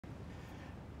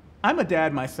I'm a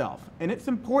dad myself, and it's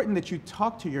important that you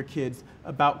talk to your kids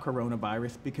about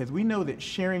coronavirus because we know that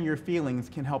sharing your feelings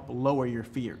can help lower your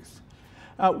fears.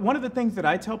 One of the things that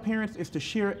I tell parents is to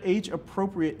share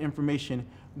age-appropriate information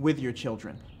with your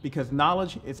children because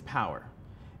knowledge is power.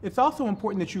 It's also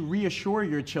important that you reassure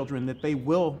your children that they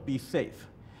will be safe.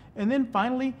 And then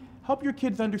finally, help your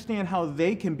kids understand how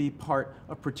they can be part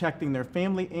of protecting their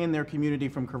family and their community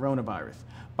from coronavirus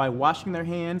by washing their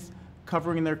hands,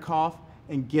 covering their cough,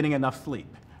 and getting enough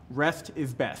sleep. Rest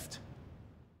is best.